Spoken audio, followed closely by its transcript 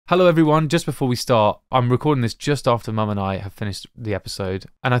Hello everyone, just before we start, I'm recording this just after Mum and I have finished the episode,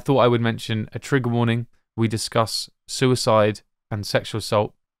 and I thought I would mention a trigger warning. We discuss suicide and sexual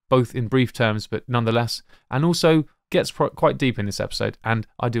assault, both in brief terms, but nonetheless, and also gets quite deep in this episode, and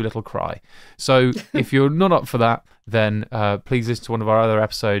I do a little cry. So if you're not up for that, then please listen to one of our other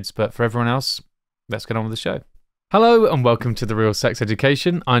episodes, but for everyone else, let's get on with the show. Hello and welcome to The Real Sex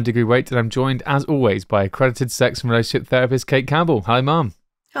Education. I'm Diggory Waite and I'm joined, as always, by accredited sex and relationship therapist Cate Campbell. Hello, Mum.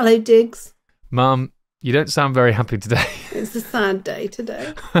 Hello, Diggs. Mum, you don't sound very happy today. It's a sad day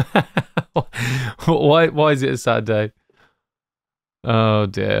today. Why is it a sad day? Oh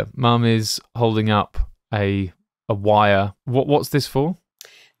dear. Mum is holding up a wire. What's this for?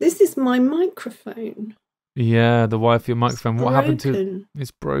 This is my microphone. Yeah, the wire for your microphone. It's what broken. happened to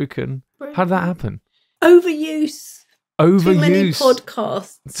It's broken. How did that happen? Overuse. Too many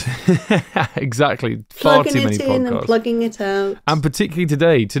podcasts. Exactly. Far too many podcasts. Plugging it in and plugging it out. And particularly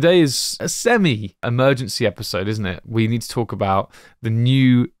today. Today is a semi-emergency episode, isn't it? We need to talk about the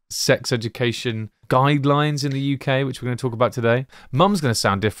new sex education guidelines in the UK, which we're going to talk about today. Mum's going to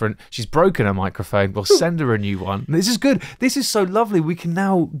sound different. She's broken her microphone. We'll send her a new one. This is good. This is so lovely. We can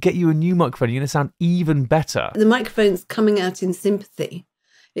now get you a new microphone. You're going to sound even better. The microphone's coming out in sympathy.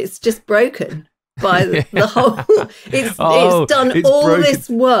 It's just broken. By the whole, it's done all broken. This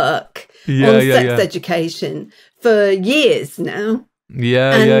work on sex education for years now.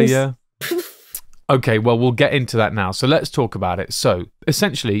 Yeah. Okay, well, we'll get into that now. So let's talk about it. So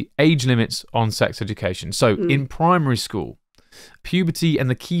essentially, age limits on sex education. So in primary school, puberty and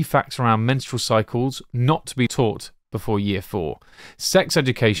the key facts around menstrual cycles not to be taught before year 4. Sex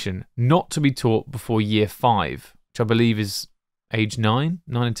education not to be taught before year 5, which I believe is age 9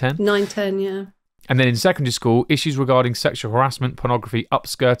 and 10. 9, 10, yeah. And then in secondary school, issues regarding sexual harassment, pornography,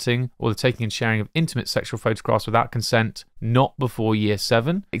 upskirting, or the taking and sharing of intimate sexual photographs without consent, not before year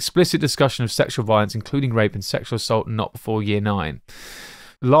 7. Explicit discussion of sexual violence, including rape and sexual assault, not before year 9.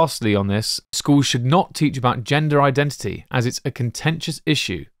 Lastly on this, schools should not teach about gender identity, as it's a contentious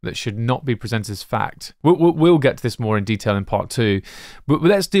issue that should not be presented as fact. We'll get to this more in detail in part 2, but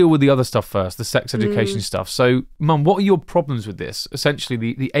let's deal with the other stuff first, the sex education stuff. So, Mum, what are your problems with this? Essentially,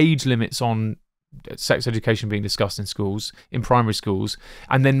 the age limits on sex education being discussed in schools, in primary schools,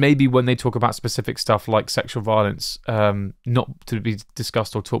 and then maybe when they talk about specific stuff like sexual violence, not to be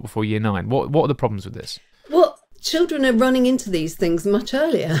discussed or taught before year 9. What are the problems with this? Well, children are running into these things much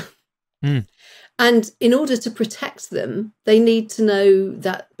earlier. And in order to protect them, they need to know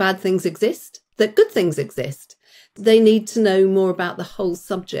that bad things exist, that good things exist. They need to know more about the whole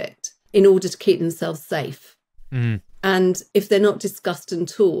subject in order to keep themselves safe. And if they're not discussed and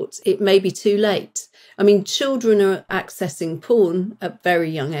taught, it may be too late. I mean, children are accessing porn at a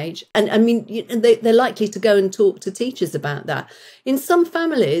very young age. And I mean, they're likely to go and talk to teachers about that. In some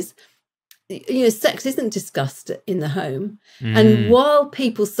families, sex isn't discussed in the home. And while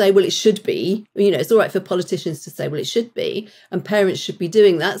people say, well, it should be, it's all right for politicians to say, well, it should be, and parents should be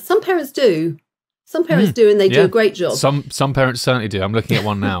doing that. Some parents do. Some parents do, and they do a great job. Some parents certainly do. I'm looking at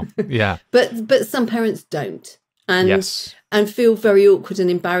one now. Yeah. But some parents don't. And feel very awkward and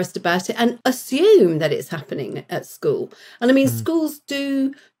embarrassed about it and assume that it's happening at school. And I mean, schools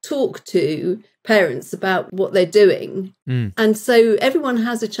do talk to parents about what they're doing. And so everyone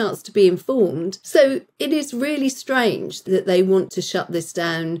has a chance to be informed. So it is really strange that they want to shut this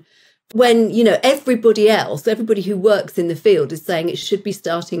down when, everybody who works in the field is saying it should be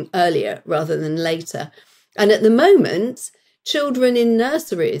starting earlier rather than later. And at the moment, children in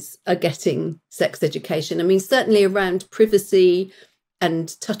nurseries are getting sex education. I mean, certainly around privacy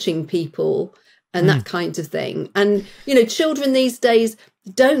and touching people and that kind of thing. And, children these days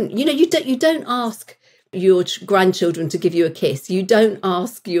don't, you don't ask your grandchildren to give you a kiss. You don't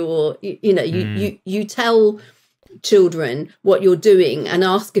ask your, you tell children what you're doing and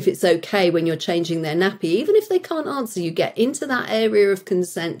ask if it's okay when you're changing their nappy. Even if they can't answer, you get into that area of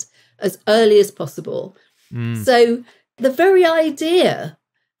consent as early as possible. So the very idea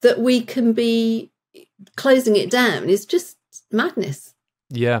that we can be closing it down is just madness.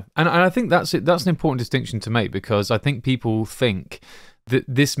 Yeah, and I think that's it. That's an important distinction to make, because I think people think that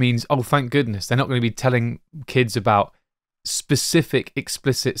this means, oh, thank goodness, they're not going to be telling kids about specific,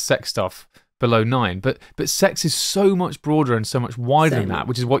 explicit sex stuff below 9. But sex is so much broader and so much wider than that,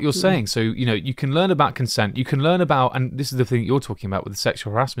 which is what you're saying. So, you can learn about consent. You can learn about, and this is the thing you're talking about with the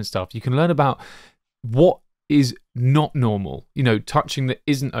sexual harassment stuff, you can learn about what is not normal, touching that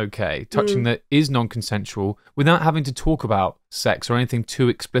isn't okay, touching that is non-consensual, without having to talk about sex or anything too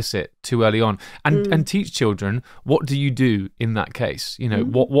explicit too early on, and teach children, what do you do in that case?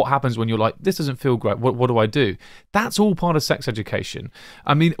 What happens when you're like, this doesn't feel great, what do I do? That's all part of sex education.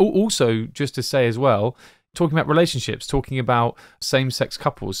 I mean, also, just to say as well, talking about relationships, talking about same-sex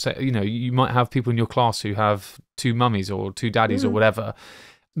couples, you might have people in your class who have two mummies or two daddies or whatever.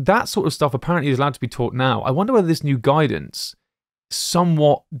 That sort of stuff apparently is allowed to be taught now. I wonder whether this new guidance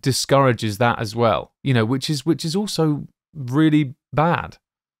somewhat discourages that as well, which is also really bad.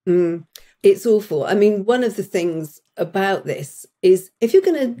 It's awful. I mean, one of the things about this is, if you're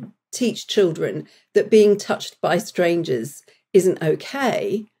going to teach children that being touched by strangers isn't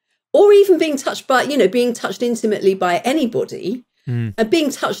okay, or even being touched by, being touched intimately by anybody, and being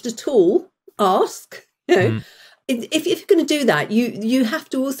touched at all, ask, If you're going to do that, you have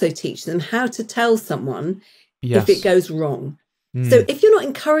to also teach them how to tell someone if it goes wrong. So if you're not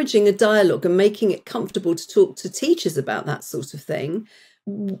encouraging a dialogue and making it comfortable to talk to teachers about that sort of thing,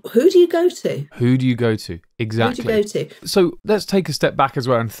 who do you go to? Exactly. Who do you go to? So let's take a step back as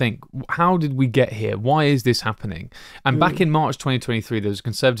well and think, how did we get here? Why is this happening? And back in March 2023, there was a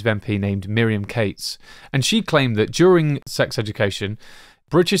Conservative MP named Miriam Cates, and she claimed that during sex education,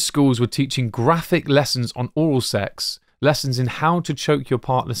 British schools were teaching graphic lessons on oral sex, lessons in how to choke your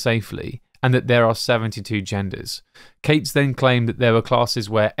partner safely, and that there are 72 genders. Cates then claimed that there were classes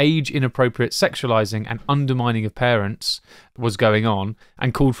where age-inappropriate sexualising and undermining of parents was going on,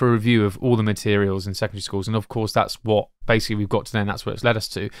 and called for a review of all the materials in secondary schools. And of course, that's what basically we've got today, and that's what it's led us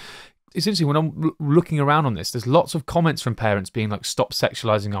to. It's interesting, when I'm looking around on this, there's lots of comments from parents being like, stop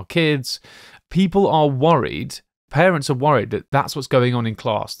sexualising our kids. People are worried. Parents are worried that that's what's going on in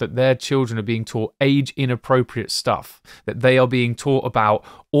class, that their children are being taught age-inappropriate stuff, that they are being taught about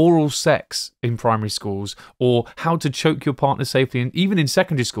oral sex in primary schools, or how to choke your partner safely, and even in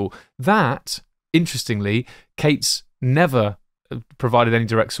secondary school. That, interestingly, Cates never provided any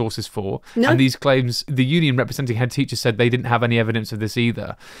direct sources for. No. And these claims, the union representing head teachers said they didn't have any evidence of this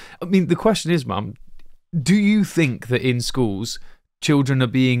either. I mean, the question is, Mum, do you think that in schools children are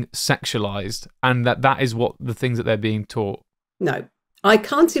being sexualized, and that is what the things that they're being taught? No, I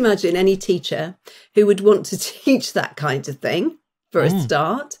can't imagine any teacher who would want to teach that kind of thing, for a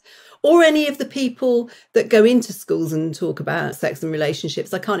start, or any of the people that go into schools and talk about sex and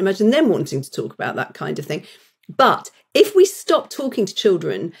relationships. I can't imagine them wanting to talk about that kind of thing. But if we stop talking to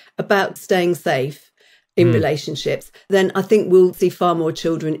children about staying safe in relationships, then I think we'll see far more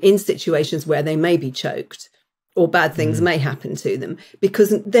children in situations where they may be choked, or bad things may happen to them,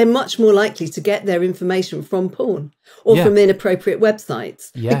 because they're much more likely to get their information from porn or from inappropriate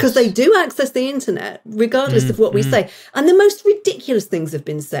websites, because they do access the internet, regardless of what we say. And the most ridiculous things have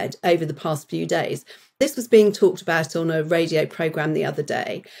been said over the past few days. This was being talked about on a radio programme the other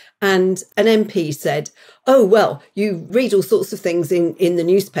day, and an MP said, oh, well, you read all sorts of things in the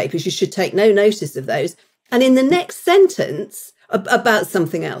newspapers, you should take no notice of those. And in the next sentence, about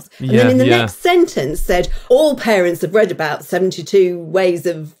something else. And then in the next sentence said, all parents have read about 72 ways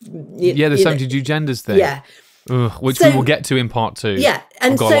of... the 72 genders thing. Yeah. Which we will get to in part 2. Yeah.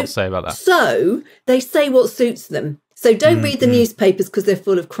 And I've got a lot to say about that. So they say what suits them. So don't read the newspapers because they're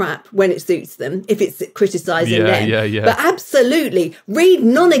full of crap when it suits them, if it's criticising them. Yeah. But absolutely, read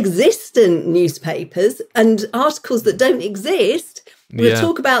non-existent newspapers and articles that don't exist. We'll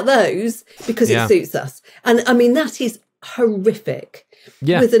talk about those because it suits us. And I mean, that is horrific.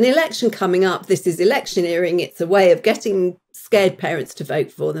 With an election coming up, this is electioneering. It's a way of getting scared parents to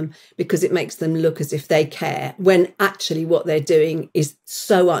vote for them because it makes them look as if they care, when actually what they're doing is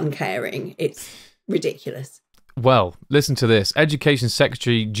so uncaring. It's ridiculous. Well, listen to this. Education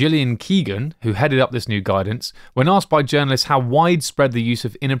Secretary Gillian Keegan, who headed up this new guidance, when asked by journalists how widespread the use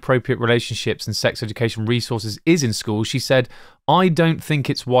of inappropriate relationships and sex education resources is in schools, she said, I don't think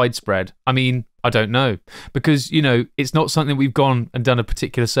it's widespread. I mean, I don't know. Because, it's not something we've gone and done a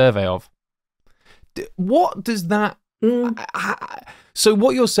particular survey of. What does that... So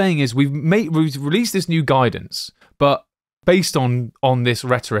what you're saying is we've released this new guidance, but based on this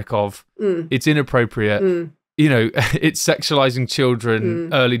rhetoric of it's inappropriate... it's sexualizing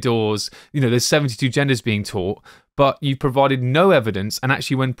children early doors. There's 72 genders being taught, but you've provided no evidence. And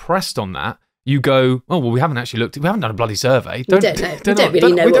actually, when pressed on that, you go, oh, well, we haven't actually looked. We haven't done a bloody survey. We don't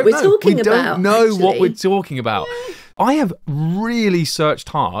really know what we're talking about. We don't know what we're talking about. I have really searched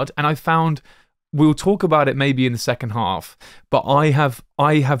hard, and I found... We'll talk about it maybe in the second half, but I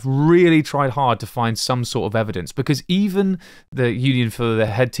have really tried hard to find some sort of evidence, because even the union for the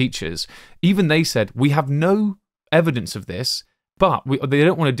head teachers, even they said, we have no evidence of this, but they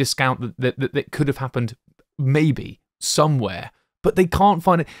don't want to discount that it could have happened maybe somewhere, but they can't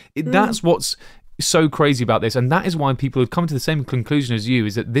find it. That's what's so crazy about this, and that is why people have come to the same conclusion as you,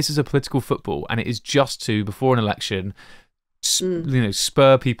 is that this is a political football, and it is just to, before an election,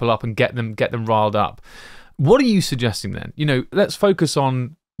 spur people up and get them riled up. What are you suggesting then? Let's focus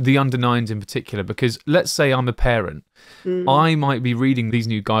on the under-9s in particular, because let's say I'm a parent. I might be reading these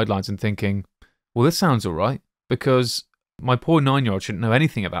new guidelines and thinking, well, this sounds all right, because my poor 9-year-old shouldn't know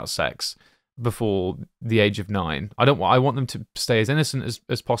anything about sex before the age of 9. I want them to stay as innocent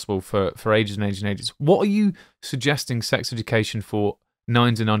as possible for ages and ages and ages. What are you suggesting sex education for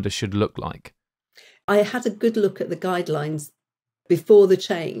 9s and under should look like? I had a good look at the guidelines before the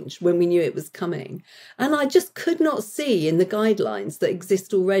change, when we knew it was coming. And I just could not see in the guidelines that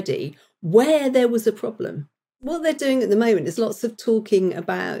exist already where there was a problem. What they're doing at the moment is lots of talking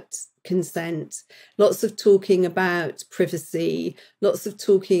about consent, lots of talking about privacy, lots of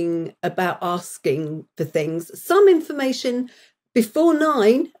talking about asking for things, some information before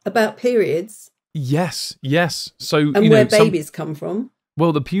 9 about periods. Yes. So, and where babies come from.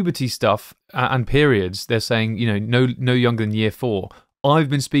 Well, the puberty stuff and periods, they're saying, no younger than year 4. I've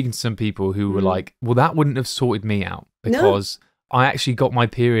been speaking to some people who were like, well, that wouldn't have sorted me out, because I actually got my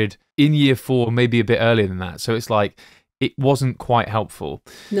period in year 4, maybe a bit earlier than that. So it's like, it wasn't quite helpful.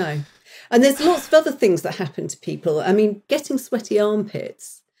 No. And there's lots of other things that happen to people. I mean, getting sweaty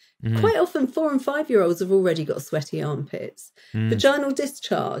armpits. Quite often 4 and 5-year-olds have already got sweaty armpits. Vaginal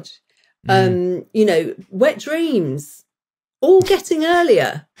discharge. Wet dreams. All getting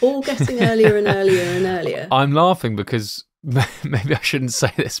earlier and earlier. I'm laughing because maybe I shouldn't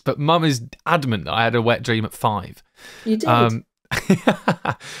say this, but Mum is adamant that I had a wet dream at 5. You did.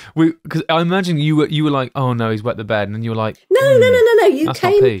 Because I imagine you were like, oh no, he's wet the bed, and then you were like, no.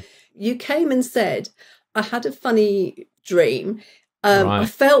 You came and said, I had a funny dream. Right. I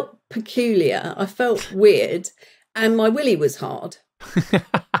felt peculiar. I felt weird, and my willy was hard.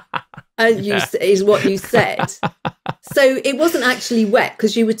 Is what you said. So it wasn't actually wet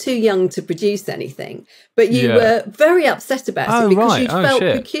because you were too young to produce anything, but you were very upset about it because you felt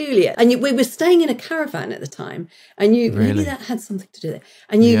peculiar. And we were staying in a caravan at the time, and maybe that had something to do with it.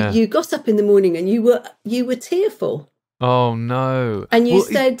 And you got up in the morning and you were tearful. Oh no! And you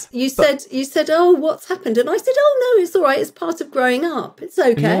said, oh, what's happened? And I said, oh no, it's all right. It's part of growing up. It's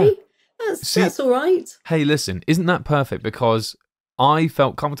okay. Yeah. That's all right. Hey, listen, isn't that perfect? Because I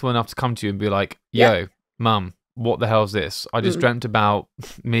felt comfortable enough to come to you and be like, yo, Mum, what the hell's this? I just dreamt about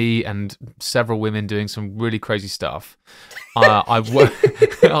me and several women doing some really crazy stuff. I've woken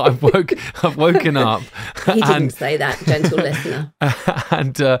up. He didn't say that, gentle listener.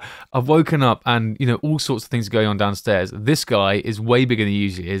 And I've woken up and, all sorts of things are going on downstairs. This guy is way bigger than he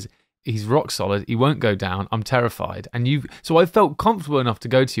usually is. He's rock solid. He won't go down. I'm terrified. So I felt comfortable enough to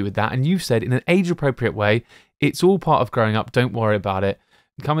go to you with that. And you've said in an age-appropriate way, it's all part of growing up. Don't worry about it.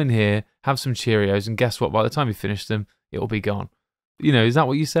 Come in here, have some Cheerios, and guess what? By the time you finish them, it'll be gone. Is that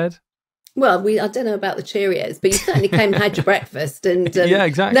what you said? Well, I don't know about the Cheerios, but you certainly came and had your breakfast. And yeah,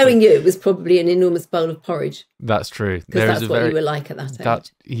 exactly. Knowing you, it was probably an enormous bowl of porridge. That's true. Because that's what you were like at that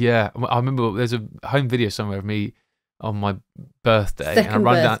age. Yeah. I remember there's a home video somewhere of me on my birthday. Second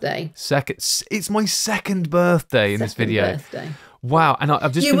birthday. It's my second birthday in this video. Birthday. Wow. And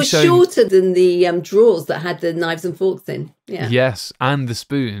I've just You were shorter than the drawers that had the knives and forks in. Yeah. Yes, and the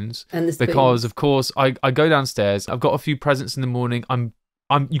spoons. Because, of course, I go downstairs. I've got a few presents in the morning.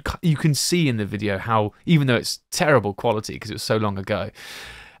 You can see in the video how, even though it's terrible quality because it was so long ago,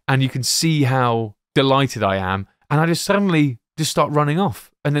 and you can see how delighted I am. And I just suddenly just start running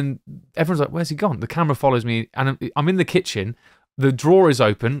off. And then everyone's like, where's he gone? The camera follows me, and I'm in the kitchen. The drawer is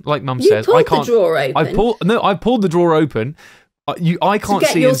open, like Mum says. You pulled the drawer open. I pulled the drawer open. I can't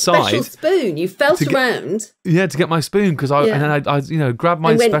see inside. To get your special spoon, you felt around. Yeah, to get my spoon, because and then I grabbed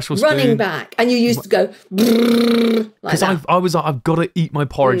my special spoon. Running back, and you used to go because I was like, I've got to eat my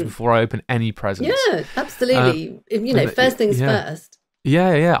porridge before I open any presents. Yeah, absolutely. First things first.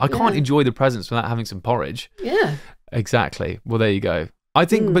 Yeah. I can't enjoy the presents without having some porridge. Yeah, exactly. Well, there you go. I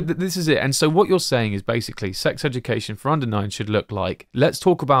think, but this is it. And so what you're saying is basically sex education for under 9 should look like, let's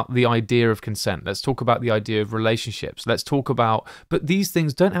talk about the idea of consent. Let's talk about the idea of relationships. Let's talk about, but these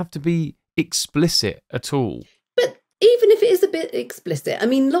things don't have to be explicit at all. But even if it is a bit explicit, I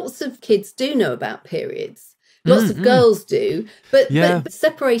mean, lots of kids do know about periods. Lots of girls do. But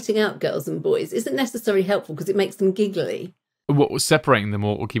separating out girls and boys isn't necessarily helpful because it makes them giggly. What, separating them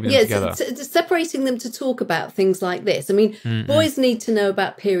or keeping them together? Separating them to talk about things like this. I mean, boys need to know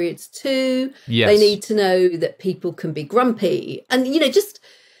about periods too. Yes. They need to know that people can be grumpy. And, just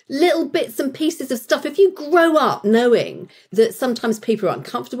little bits and pieces of stuff. If you grow up knowing that sometimes people are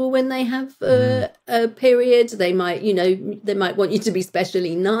uncomfortable when they have a period, they might want you to be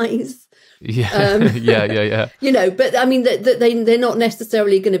specially nice. Yeah, yeah. But I mean, that they're not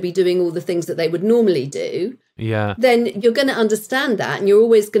necessarily going to be doing all the things that they would normally do. Yeah. Then you're going to understand that, and you're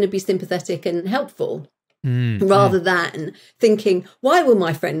always going to be sympathetic and helpful, rather than thinking, why will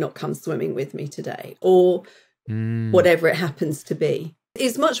my friend not come swimming with me today? Or whatever it happens to be.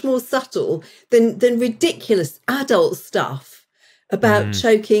 It's much more subtle than ridiculous adult stuff about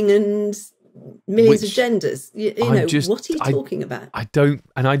choking and millions of genders. What are you talking about? I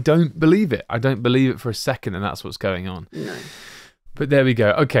don't believe it. I don't believe it for a second, and that's what's going on. No. But there we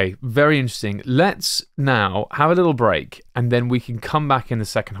go. Okay, very interesting. Let's now have a little break, and then we can come back in the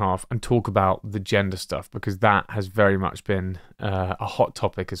second half and talk about the gender stuff, because that has very much been a hot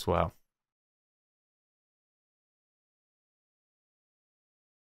topic as well.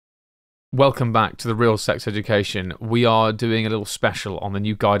 Welcome back to The Real Sex Education. We are doing a little special on the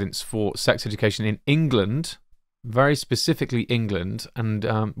new guidance for sex education in England, very specifically England, and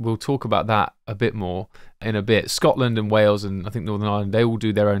we'll talk about that a bit more in a bit. Scotland and Wales and I think Northern Ireland, they all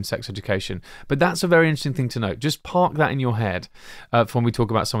do their own sex education. But that's a very interesting thing to note. Just park that in your head for when we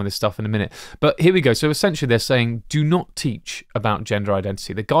talk about some of this stuff in a minute. But here we go. So essentially they're saying, do not teach about gender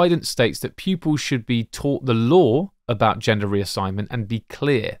identity. The guidance states that pupils should be taught the law about gender reassignment and be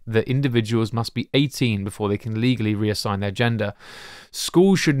clear that individuals must be 18 before they can legally reassign their gender.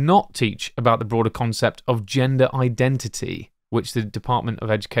 Schools should not teach about the broader concept of gender identity, which the Department of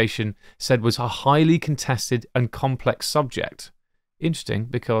Education said was a highly contested and complex subject. Interesting,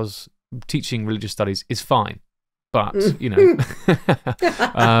 because teaching religious studies is fine. But,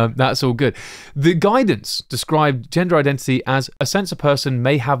 that's all good. The guidance described gender identity as a sense a person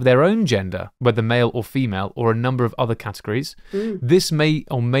may have their own gender, whether male or female, or a number of other categories. This may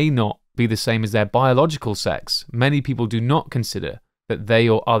or may not be the same as their biological sex. Many people do not consider that they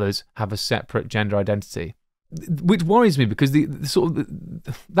or others have a separate gender identity. Which worries me, because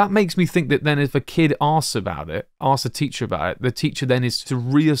that makes me think that then if a kid asks a teacher about it, the teacher then is to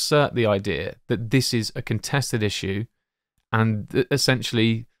reassert the idea that this is a contested issue and that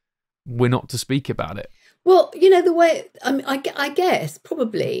essentially we're not to speak about it. Well, the way, I guess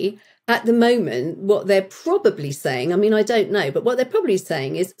probably at the moment what they're probably saying, I don't know, but what they're probably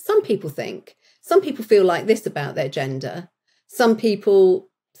saying is some people feel like this about their gender. Some people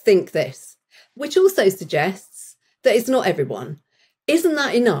think this, which also suggests that it's not everyone. Isn't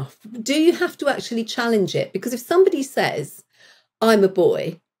that enough? Do you have to actually challenge it? Because if somebody says, I'm a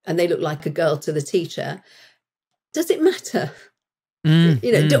boy, and they look like a girl to the teacher, does it matter?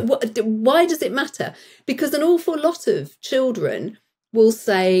 Why does it matter? Because an awful lot of children will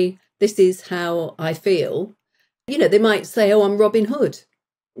say, this is how I feel. They might say, oh, I'm Robin Hood.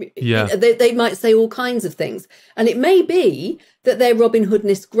 Yeah. They might say all kinds of things. And it may be that their Robin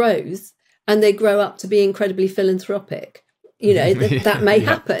Hoodness grows and they grow up to be incredibly philanthropic. That may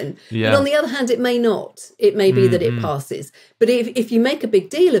happen. Yeah. But on the other hand, it may not. It may be that it passes. But if you make a big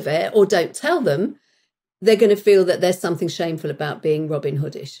deal of it or don't tell them, they're going to feel that there's something shameful about being Robin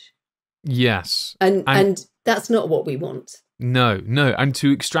Hoodish. Yes. And that's not what we want. No. And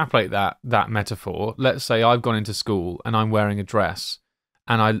to extrapolate that metaphor, let's say I've gone into school and I'm wearing a dress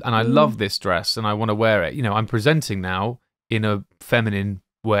and I love this dress and I want to wear it. I'm presenting now in a feminine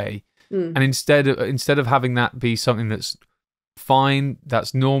way. And instead of having that be something that's fine,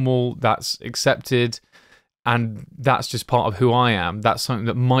 that's normal, that's accepted, and that's just part of who I am, that's something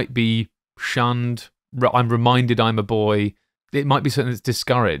that might be shunned. I'm reminded I'm a boy. It might be something that's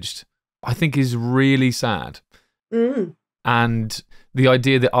discouraged. I think is really sad. And the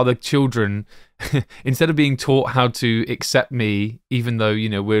idea that other children, instead of being taught how to accept me, even though,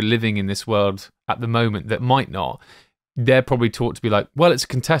 we're living in this world at the moment that might not, they're probably taught to be like, well, it's a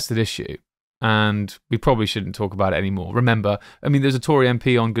contested issue and we probably shouldn't talk about it anymore. Remember, there's a Tory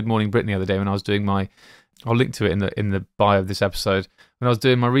MP on Good Morning Britain the other day when I was doing I'll link to it in the bio of this episode. When I was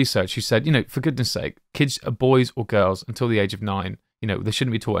doing my research, she said, for goodness sake, kids are boys or girls until the age of 9. They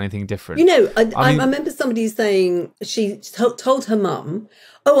shouldn't be taught anything different. I remember somebody saying she told her mum,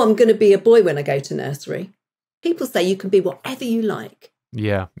 oh, I'm going to be a boy when I go to nursery. People say you can be whatever you like.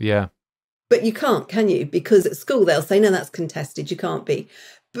 Yeah. But you can't, can you? Because at school they'll say, no, that's contested, you can't be.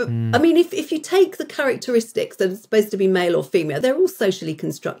 But if you take the characteristics that are supposed to be male or female, they're all socially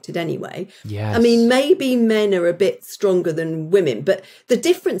constructed anyway. Yes. Maybe men are a bit stronger than women, but the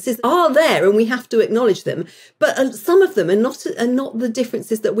differences are there and we have to acknowledge them. But some of them are not the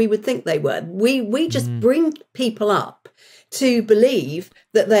differences that we would think they were. We just bring people up to believe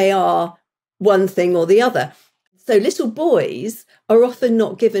that they are one thing or the other. So little boys are often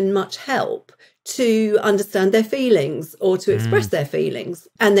not given much help to understand their feelings or to express their feelings.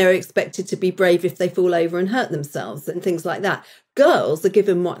 And they're expected to be brave if they fall over and hurt themselves and things like that. Girls are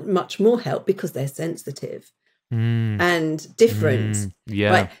given much more help because they're sensitive and different.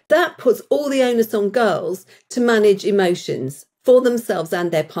 Right? That puts all the onus on girls to manage emotions for themselves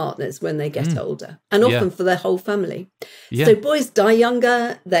and their partners when they get older, and often for their whole family. So boys die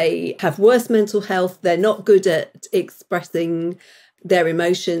younger, they have worse mental health, they're not good at expressing their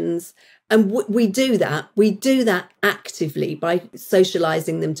emotions. And we do that actively by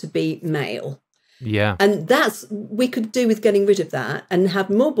socialising them to be male. Yeah. And we could do with getting rid of that and have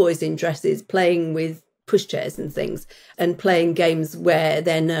more boys in dresses playing with pushchairs and things and playing games where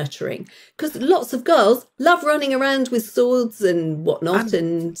they're nurturing, because lots of girls love running around with swords and whatnot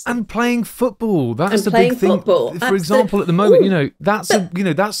and playing football. That's the big thing. For example, at the moment, that's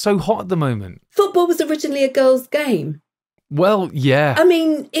so hot at the moment. Football was originally a girls' game. Well, yeah. I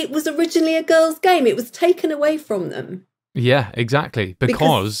mean, it was originally a girls' game. It was taken away from them. Yeah, exactly.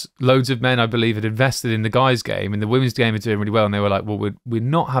 Because loads of men, I believe, had invested in the guys' game, and the women's game are doing really well, and they were like, well, we're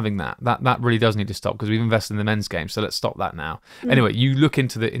not having that. That really does need to stop because we've invested in the men's game, so let's stop that now. Anyway, you look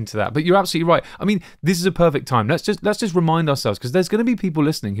into that. But you're absolutely right. I mean, this is a perfect time. Let's just remind ourselves, because there's going to be people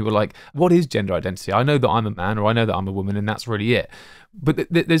listening who are like, what is gender identity? I know that I'm a man, or I know that I'm a woman, and that's really it. But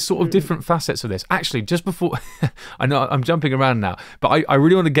there's sort of different facets of this. Actually, just before, I know I'm jumping around now, but I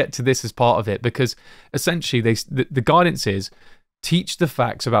really want to get to this as part of it, because essentially the guidance is teach the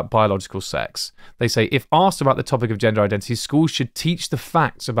facts about biological sex. They say if asked about the topic of gender identity, schools should teach the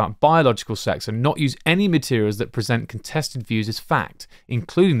facts about biological sex and not use any materials that present contested views as fact,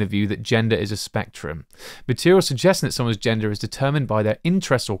 including the view that gender is a spectrum. Material suggesting that someone's gender is determined by their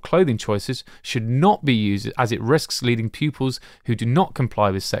interests or clothing choices should not be used, as it risks leading pupils who do not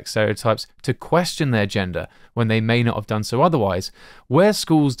comply with sex stereotypes to question their gender when they may not have done so otherwise. Where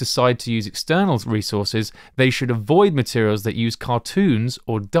schools decide to use external resources, they should avoid materials that use cartoons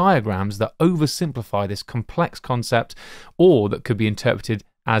or diagrams that oversimplify this complex concept, or that could be interpreted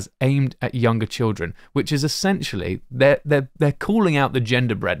as aimed at younger children, which is essentially they're calling out the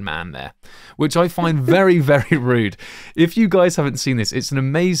genderbread man there, which I find very, very rude. If you guys haven't seen this, it's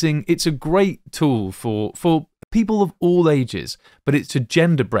a great tool for people of all ages, but it's a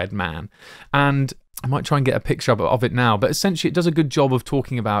genderbread man. And I might try and get a picture of it now, but essentially it does a good job of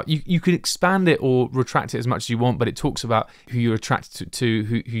talking about, you can expand it or retract it as much as you want, but it talks about who you're attracted to,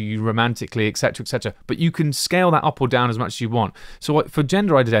 who you romantically, etc., but you can scale that up or down as much as you want. So for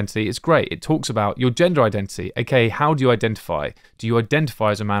gender identity, it's great. It talks about your gender identity. Okay, how do you identify? Do you identify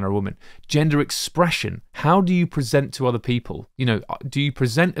as a man or a woman? Gender expression. How do you present to other people? Do you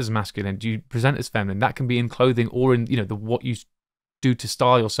present as masculine? Do you present as feminine? That can be in clothing or in, what you do to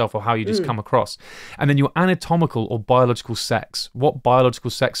style yourself or how you just come across. And then your anatomical or biological sex. What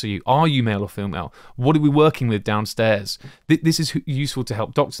biological sex are you? Are you male or female? What are we working with downstairs? This is useful to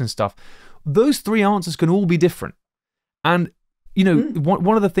help doctors and stuff. Those three answers can all be different. And,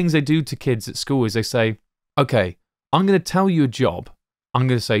 one of the things they do to kids at school is they say, okay, I'm going to tell you a job. I'm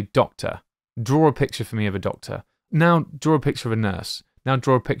going to say doctor. Draw a picture for me of a doctor. Now draw a picture of a nurse. Now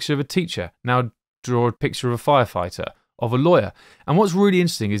draw a picture of a teacher. Now draw a picture of a firefighter, of a lawyer. And what's really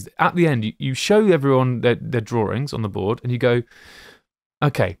interesting is at the end, you show everyone their drawings on the board and you go,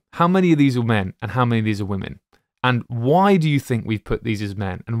 okay, how many of these are men and how many of these are women? And why do you think we've put these as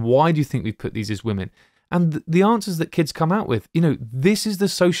men? And why do you think we've put these as women? And the answers that kids come out with, this is the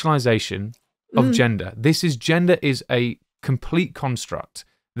socialization of gender. Gender is a complete construct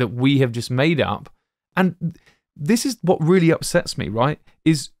that we have just made up. And this is what really upsets me, right?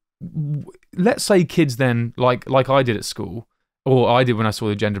 Is let's say kids then, like I did at school, or I did when I saw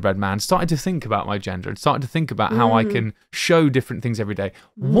the genderbread man, started to think about my gender and started to think about how I can show different things every day.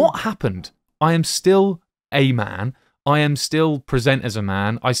 What happened? I am still a man. I am still present as a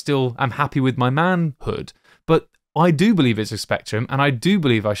man. I still am happy with my manhood. But I do believe it's a spectrum, and I do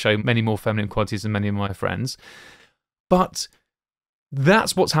believe I show many more feminine qualities than many of my friends. But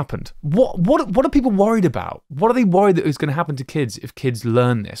that's what's happened. What are people worried about? What are they worried that is going to happen to kids if kids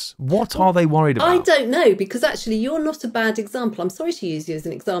learn this? What are they worried about? I don't know, because actually you're not a bad example. I'm sorry to use you as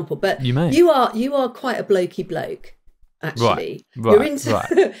an example, but you are quite a blokey bloke. Actually, right.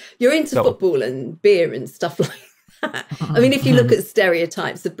 You're into football and beer and stuff like that. I mean, if you look at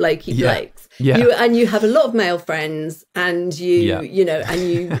stereotypes of blokey blokes, you have a lot of male friends, and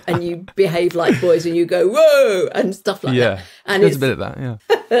you behave like boys, and you go whoa and stuff like that. And there's a bit of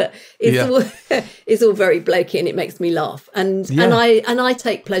that, it's all very blokey, and it makes me laugh, and I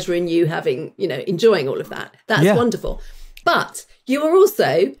take pleasure in you having enjoying all of that. That's wonderful. But you are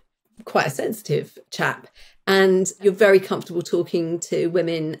also quite a sensitive chap. and you're very comfortable talking to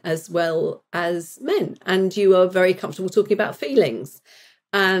women as well as men, and you are very comfortable talking about feelings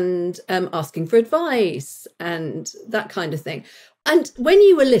and asking for advice and that kind of thing. And when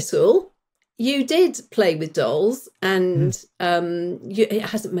you were little, you did play with dolls, and it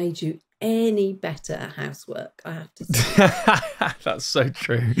hasn't made you any better at housework, I have to say. That's so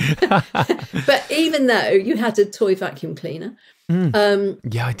true. But even though you had a toy vacuum cleaner,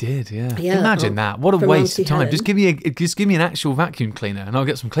 yeah, I did. Yeah. Imagine that. What a waste of time. Just give me an actual vacuum cleaner, and I'll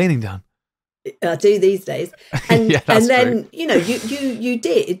get some cleaning done. I do these days. And and then true. you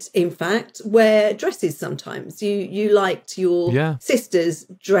did in fact wear dresses sometimes. You liked your sister's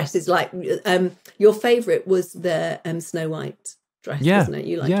dresses, like your favourite was the Snow White dress, wasn't it?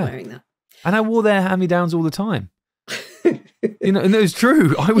 You liked wearing that. And I wore their hand-me-downs all the time. And it was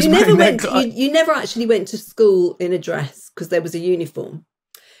true. I was you never actually went to school in a dress because there was a uniform.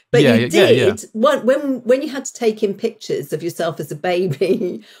 But you did, when you had to take in pictures of yourself as a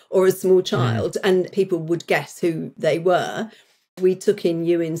baby or a small child, and people would guess who they were, we took in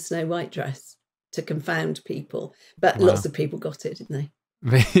you in Snow White dress to confound people. But lots of people got it, didn't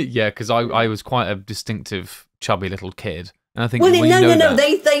they? Yeah, because I was quite a distinctive, chubby little kid. And I think, no.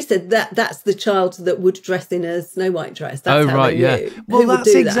 They said that's the child that would dress in a Snow White dress. That's how they knew. Well,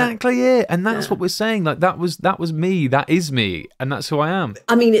 that's exactly it, and that's what we're saying. Like that was me. That is me, and that's who I am.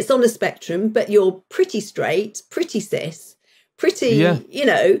 I mean, it's on a spectrum, but you're pretty straight, pretty cis, pretty,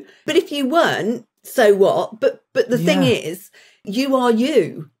 But if you weren't, so what? But the thing is, you are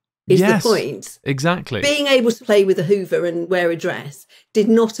you. Is the point exactly? Being able to play with a Hoover and wear a dress did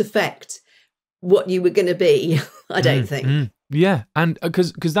not affect what you were going to be, I don't think. Yeah, and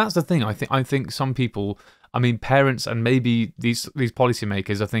because that's the thing. I think some people, I mean, parents and maybe these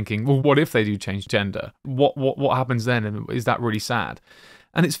policymakers are thinking, well, what if they do change gender? What happens then? And is that really sad?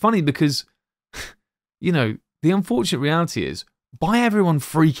 And it's funny because, the unfortunate reality is, by everyone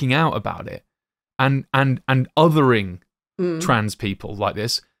freaking out about it and othering trans people like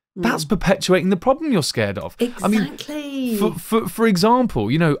this, that's perpetuating the problem you're scared of. Exactly. I mean, for example,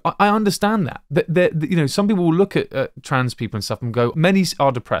 I understand that some people will look at trans people and stuff and go, many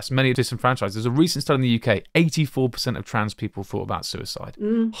are depressed, many are disenfranchised. There's a recent study in the UK, 84% of trans people thought about suicide.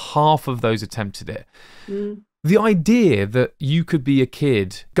 Half of those attempted it. The idea that you could be a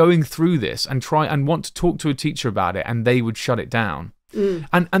kid going through this and try and want to talk to a teacher about it and they would shut it down.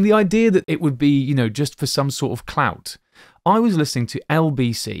 And the idea that it would be, just for some sort of clout. I was listening to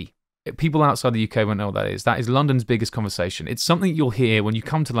LBC. People outside the UK won't know what that is. That is London's biggest conversation. It's something you'll hear when you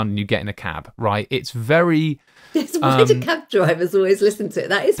come to London, you get in a cab, right? It's very... Why do cab drivers always listen to it?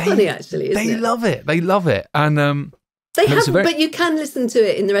 That is funny, actually, isn't it? They love it. They love it. And but you can listen to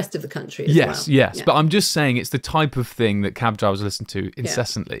it in the rest of the country as well. Yes. Yeah. But I'm just saying it's the type of thing that cab drivers listen to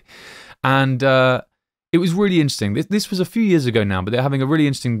incessantly. And it was really interesting. This was a few years ago now, but they're having a really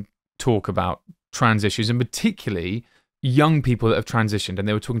interesting talk about trans issues, and particularly young people that have transitioned, and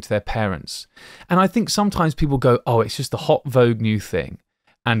they were talking to their parents. And I think sometimes people go, oh, it's just a hot vogue new thing,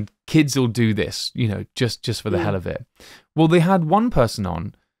 and kids will do this, just for the hell of it. Well, they had one person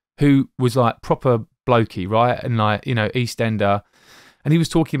on who was like proper blokey, right? And like, EastEnder. And he was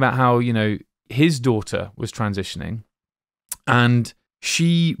talking about how, his daughter was transitioning, and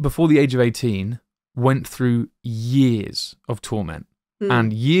she, before the age of 18, went through years of torment.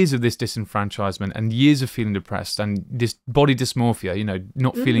 And years of this disenfranchisement and years of feeling depressed and this body dysmorphia,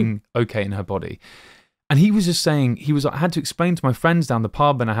 not feeling okay in her body. And he was just saying, I had to explain to my friends down the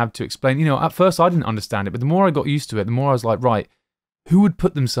pub, and I had to explain, at first I didn't understand it, but the more I got used to it, the more I was like, right, who would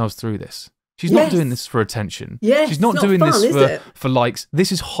put themselves through this? She's not doing this for attention. She's not doing this for likes.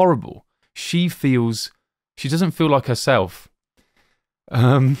 This is horrible. She doesn't feel like herself.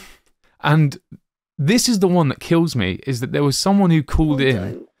 And this is the one that kills me, is that there was someone who called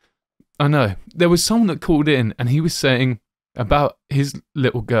in. I know. There was someone that called in, and he was saying about his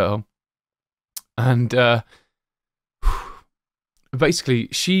little girl. And basically,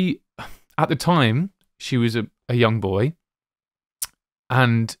 she, at the time, she was a young boy.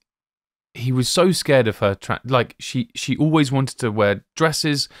 And he was so scared of her. She always wanted to wear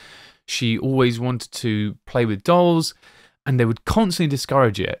dresses. She always wanted to play with dolls. And they would constantly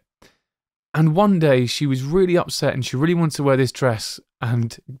discourage it. And one day she was really upset and she really wanted to wear this dress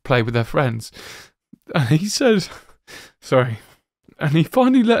and play with her friends. And he said, sorry. And he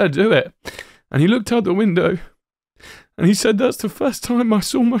finally let her do it. And he looked out the window and he said, that's the first time I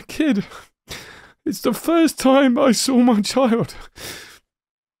saw my kid. It's the first time I saw my child.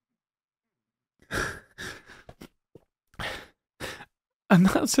 And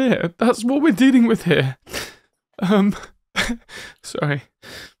that's it. That's what we're dealing with here. Sorry.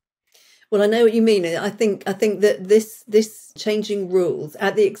 Well, I know what you mean. I think that this changing rules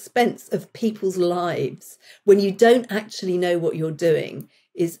at the expense of people's lives when you don't actually know what you're doing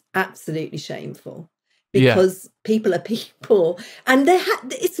is absolutely shameful. Because people are people, and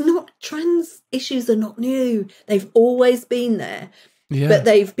it's not, trans issues are not new. They've always been there, but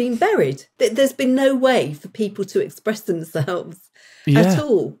they've been buried. There's been no way for people to express themselves at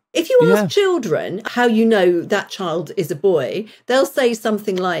all. If you ask children how you know that child is a boy, they'll say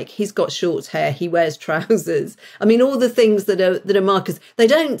something like, he's got short hair, he wears trousers. I mean, all the things that are markers. They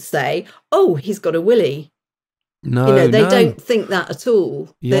don't say, oh, he's got a willy. No, they don't think that at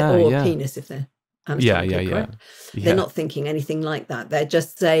all. Or a penis if they're correct. They're not thinking anything like that. They're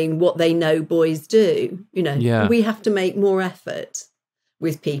just saying what they know boys do. We have to make more effort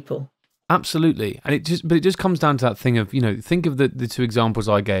with people. Absolutely. And it just comes down to that thing of, think of the two examples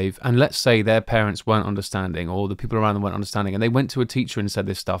I gave, and let's say their parents weren't understanding, or the people around them weren't understanding, and they went to a teacher and said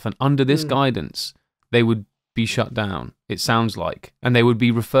this stuff, and under this guidance, they would be shut down, it sounds like, and they would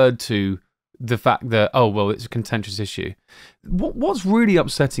be referred to the fact that, oh, well, it's a contentious issue. What's really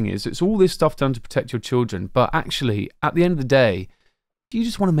upsetting is it's all this stuff done to protect your children, but actually, at the end of the day, you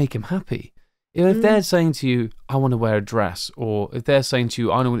just want to make them happy. If they're saying to you, I want to wear a dress, or if they're saying to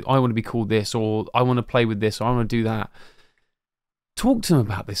you, I want to be called this, or I want to play with this, or I want to do that, talk to them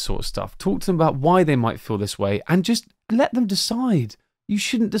about this sort of stuff. Talk to them about why they might feel this way, and just let them decide. You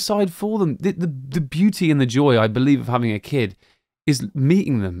shouldn't decide for them. The beauty and the joy, I believe, of having a kid is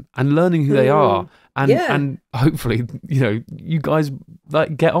meeting them and learning who they are, and hopefully, you guys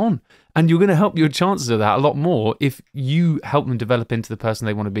get on, and you're going to help your chances of that a lot more if you help them develop into the person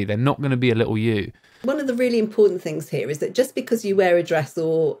they want to be. They're not going to be a little you. One of the really important things here is that just because you wear a dress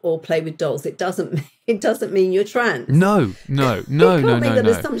or play with dolls, it doesn't mean you're trans. No. You can't make that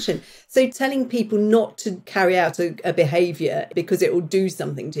assumption. So telling people not to carry out a behaviour because it will do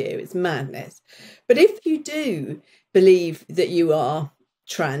something to you, it's madness. But if you do believe that you are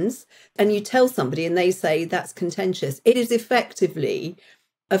trans and you tell somebody and they say that's contentious, it is effectively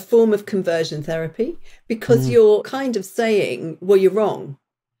a form of conversion therapy, because you're kind of saying, well, you're wrong.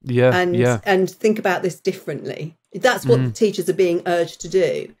 And think about this differently. That's what the teachers are being urged to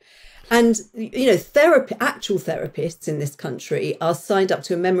do. And, actual therapists in this country are signed up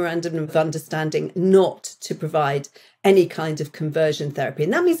to a memorandum of understanding not to provide any kind of conversion therapy.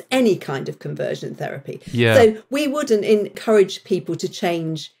 And that means any kind of conversion therapy. Yeah. So we wouldn't encourage people to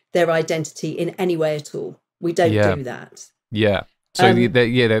change their identity in any way at all. We don't do that. Yeah. So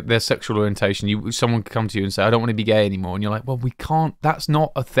their sexual orientation, someone could come to you and say, I don't want to be gay anymore. And you're like, well, we can't, that's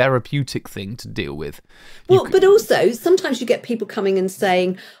not a therapeutic thing to deal with. But also sometimes you get people coming and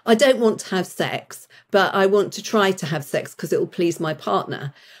saying, I don't want to have sex, but I want to try to have sex because it will please my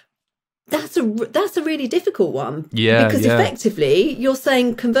partner. That's a really difficult one. Yeah. Because effectively you're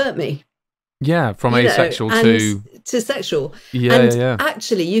saying, convert me. Yeah, from asexual to sexual. Yeah.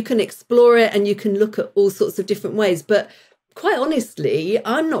 Actually you can explore it and you can look at all sorts of different ways. But quite honestly,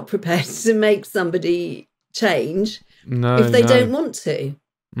 I'm not prepared to make somebody change if they don't want to.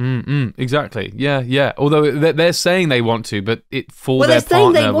 Exactly. Yeah. Although they're saying they want to, but their partner. They're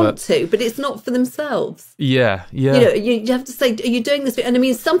saying they want to, but it's not for themselves. Yeah. You have to say, are you doing this? And I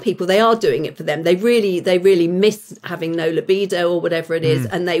mean, some people, they are doing it for them. They really miss having no libido or whatever it is,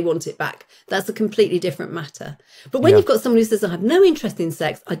 and they want it back. That's a completely different matter. But when you've got somebody who says, I have no interest in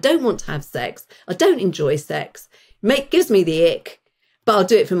sex, I don't want to have sex, I don't enjoy sex, gives me the ick, but I'll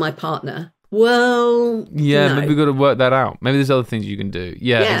do it for my partner. Well, no. Maybe we've got to work that out. Maybe there's other things you can do.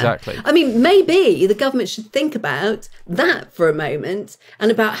 Yeah, exactly. I mean, maybe the government should think about that for a moment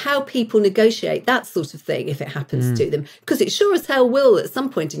and about how people negotiate that sort of thing if it happens to them. Because it sure as hell will at some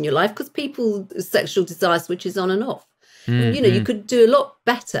point in your life, because people's sexual desire switches on and off. You could do a lot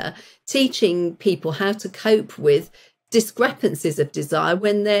better teaching people how to cope with discrepancies of desire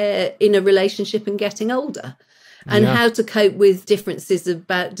when they're in a relationship and getting older. And how to cope with differences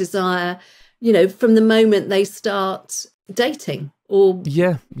about desire, from the moment they start dating or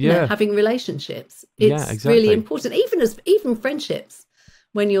having relationships. It's really important, even friendships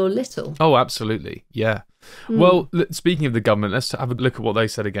when you're little. Oh, absolutely. Yeah. Well, speaking of the government, let's have a look at what they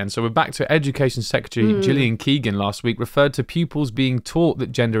said again. So we're back to Education Secretary Gillian Keegan last week referred to pupils being taught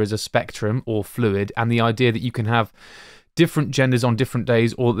that gender is a spectrum or fluid, and the idea that you can have different genders on different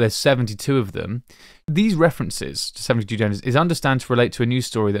days, or there's 72 of them. These references to 72 genders is understood to relate to a news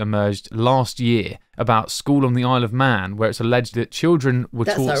story that emerged last year about school on the Isle of Man, where it's alleged that children were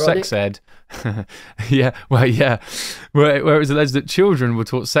taught sex ed. Where it was alleged that children were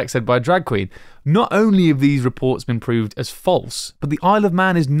taught sex ed by a drag queen. Not only have these reports been proved as false, but the Isle of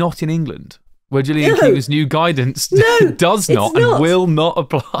Man is not in England. where Gillian Keegan's new guidance does not and will not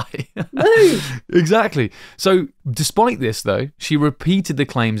apply. No. Exactly. So despite this, though, she repeated the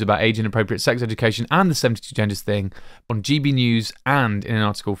claims about age-inappropriate sex education and the 72 genders thing on GB News and in an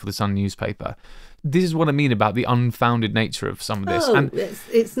article for the Sun newspaper. This is what I mean about the unfounded nature of some of this. Oh, and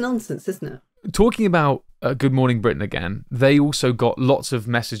it's nonsense, isn't it? Talking about Good Morning Britain again, they also got lots of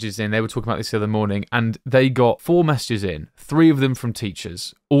messages in. They were talking about this the other morning, and they got 4 messages in, 3 of them from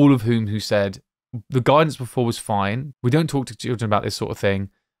teachers, all of whom who said, the guidance before was fine, we don't talk to children about this sort of thing,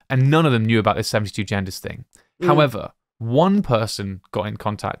 and none of them knew about this 72 genders thing. However, one person got in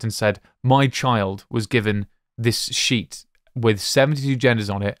contact and said, my child was given this sheet with 72 genders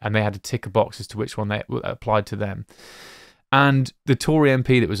on it, and they had to tick a box as to which one they applied to them. And the Tory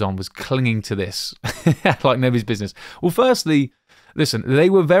MP that was on was clinging to this like nobody's business. Well, firstly, listen, they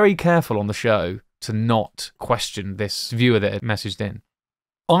were very careful on the show to not question this viewer that had messaged in.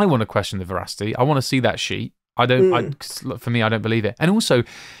 I want to question the veracity. I want to see that sheet. For me, I don't believe it. And also,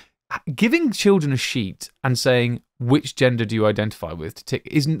 giving children a sheet and saying, which gender do you identify with to tick,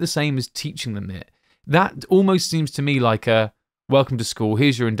 isn't the same as teaching them it. That almost seems to me like a, welcome to school,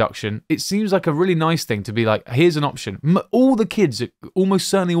 here's your induction. It seems like a really nice thing to be like, here's an option. All the kids, almost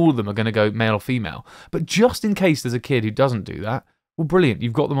certainly all of them are going to go male or female. But just in case there's a kid who doesn't do that, well, brilliant,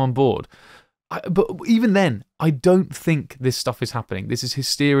 you've got them on board. But even then, I don't think this stuff is happening. This is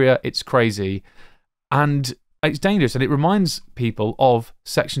hysteria, it's crazy, and it's dangerous. And it reminds people of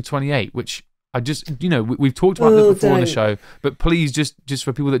Section 28, which I just, we've talked about this before on the show, but please, just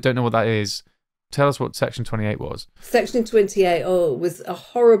for people that don't know what that is, tell us what Section 28 was. Section 28 was a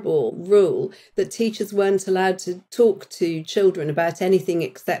horrible rule that teachers weren't allowed to talk to children about anything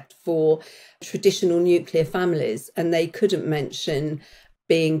except for traditional nuclear families, and they couldn't mention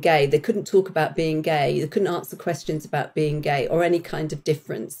being gay. They couldn't talk about being gay. They couldn't answer questions about being gay or any kind of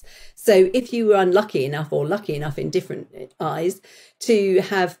difference. So if you were unlucky enough or lucky enough in different eyes to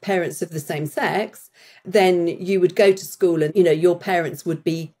have parents of the same sex, then you would go to school and, your parents would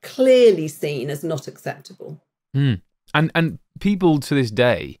be clearly seen as not acceptable. And people to this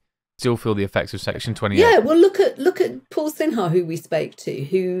day still feel the effects of Section 28. Yeah, well, look at Paul Sinha, who we spoke to,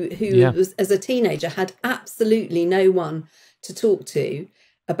 who was, as a teenager, had absolutely no one to talk to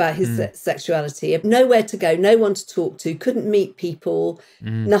about his sexuality, nowhere to go, no one to talk to, couldn't meet people,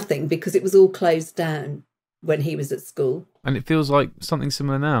 nothing, because it was all closed down when he was at school. And it feels like something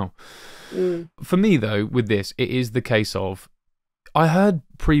similar now. For me, though, with this, it is the case of, I heard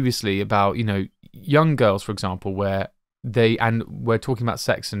previously about, young girls, for example, where we're talking about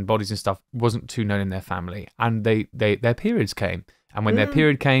sex and bodies and stuff, wasn't too known in their family, and their periods came. And when their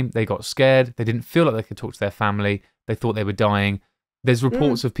period came, they got scared. They didn't feel like they could talk to their family. They thought they were dying. There's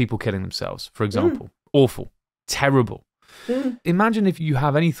reports of people killing themselves, for example. Awful. Terrible. Imagine if you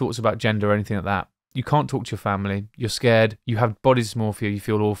have any thoughts about gender or anything like that. You can't talk to your family. You're scared. You have body dysmorphia. You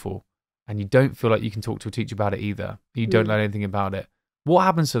feel awful. And you don't feel like you can talk to a teacher about it either. You don't learn anything about it. What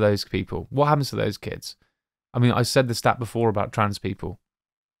happens to those people? What happens to those kids? I mean, I said the stat before about trans people.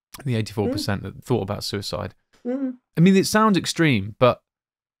 The 84% that thought about suicide. I mean, it sounds extreme, but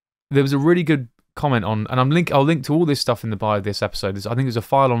there was a really good comment on, and I'll link to all this stuff in the bio of this episode. I think there's a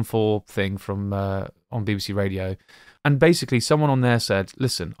File on 4 thing from on BBC Radio, and basically someone on there said,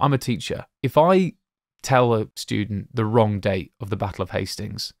 listen, I'm a teacher. If I tell a student the wrong date of the Battle of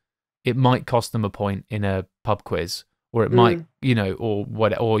Hastings, it might cost them a point in a pub quiz, or it might,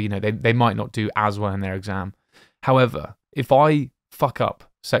 they might not do as well in their exam. However, if I fuck up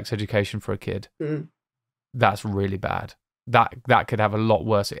sex education for a kid, that's really bad. That could have a lot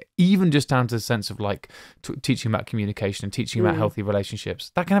worse, even just down to the sense of like teaching about communication and teaching about healthy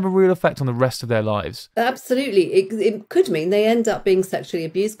relationships. That can have a real effect on the rest of their lives. Absolutely. It could mean they end up being sexually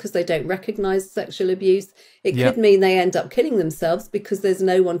abused because they don't recognise sexual abuse. It could mean they end up killing themselves because there's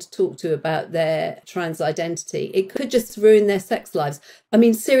no one to talk to about their trans identity. It could just ruin their sex lives. I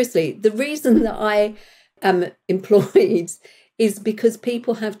mean, seriously, the reason that I am employed is because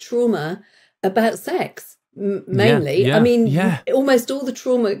people have trauma about sex. Mainly, I mean, almost all the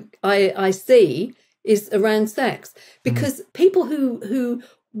trauma I see is around sex, because people who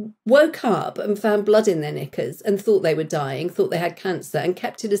woke up and found blood in their knickers and thought they were dying, thought they had cancer, and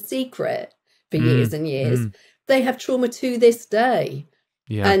kept it a secret for years and years, they have trauma to this day.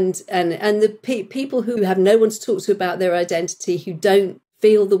 And the people who have no one to talk to about their identity, who don't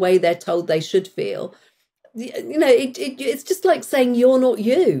feel the way they're told they should feel, it's just like saying you're not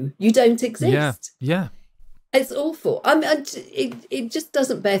you don't exist. It's awful. It just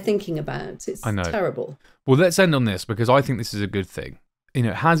doesn't bear thinking about. It's terrible. Well, let's end on this, because I think this is a good thing.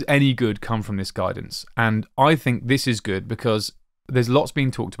 Has any good come from this guidance? And I think this is good because there's lots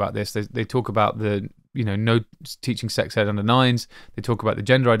being talked about this. They talk about the, no teaching sex ed under 9s. They talk about the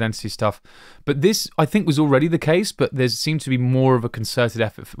gender identity stuff. But this, I think, was already the case, but there seems to be more of a concerted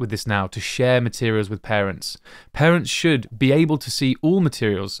effort with this now to share materials with parents. Parents should be able to see all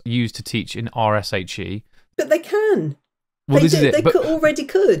materials used to teach in RSHE. But they can. Well, They already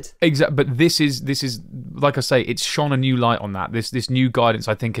could. Exactly, but this is like I say, it's shone a new light on that. This new guidance,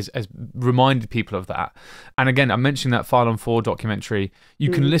 I think, has reminded people of that. And again, I mentioned that File on 4 documentary. You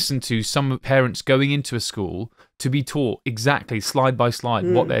can listen to some parents going into a school to be taught exactly slide by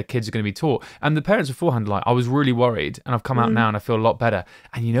slide what their kids are going to be taught. And the parents beforehand, like, I was really worried, and I've come out now and I feel a lot better.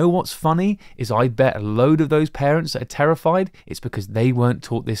 And you know what's funny is I bet a load of those parents that are terrified, it's because they weren't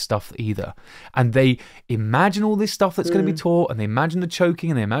taught this stuff either. And they imagine all this stuff that's going to be taught, and they imagine the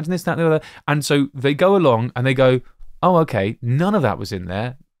choking, and they imagine this, that, and the other. And so they go along and they go, oh, okay, none of that was in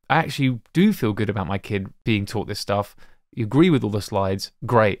there. I actually do feel good about my kid being taught this stuff. You agree with all the slides.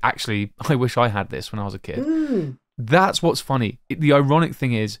 Great. Actually, I wish I had this when I was a kid. That's what's funny. The ironic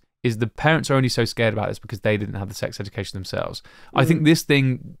thing is the parents are only so scared about this because they didn't have the sex education themselves. I think this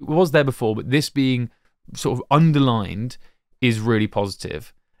thing was there before, but this being sort of underlined is really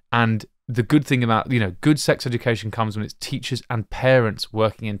positive. And the good thing about, good sex education comes when it's teachers and parents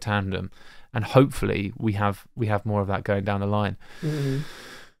working in tandem. And hopefully we have more of that going down the line.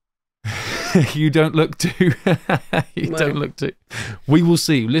 You don't look to. Don't look to. We will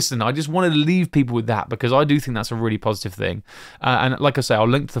see. Listen, I just wanted to leave people with that because I do think that's a really positive thing. And like I say, I'll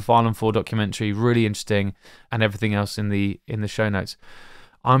link to the File on 4 documentary, really interesting, and everything else in the show notes.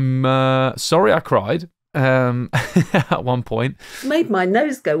 I'm sorry I cried at one point. Made my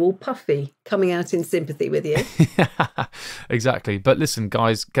nose go all puffy, coming out in sympathy with you. Exactly. But listen,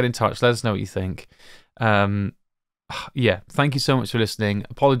 guys, get in touch. Let us know what you think. Yeah, thank you so much for listening.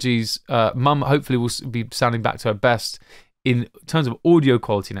 Apologies. Mum hopefully will be sounding back to her best in terms of audio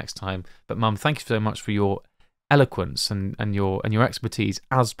quality next time. But Mum, thank you so much for your eloquence and your expertise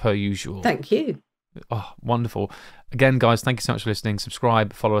as per usual. Thank you. Oh, wonderful. Again, guys, thank you so much for listening.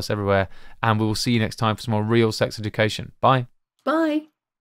 Subscribe, follow us everywhere, and we will see you next time for some more real sex education. Bye. Bye.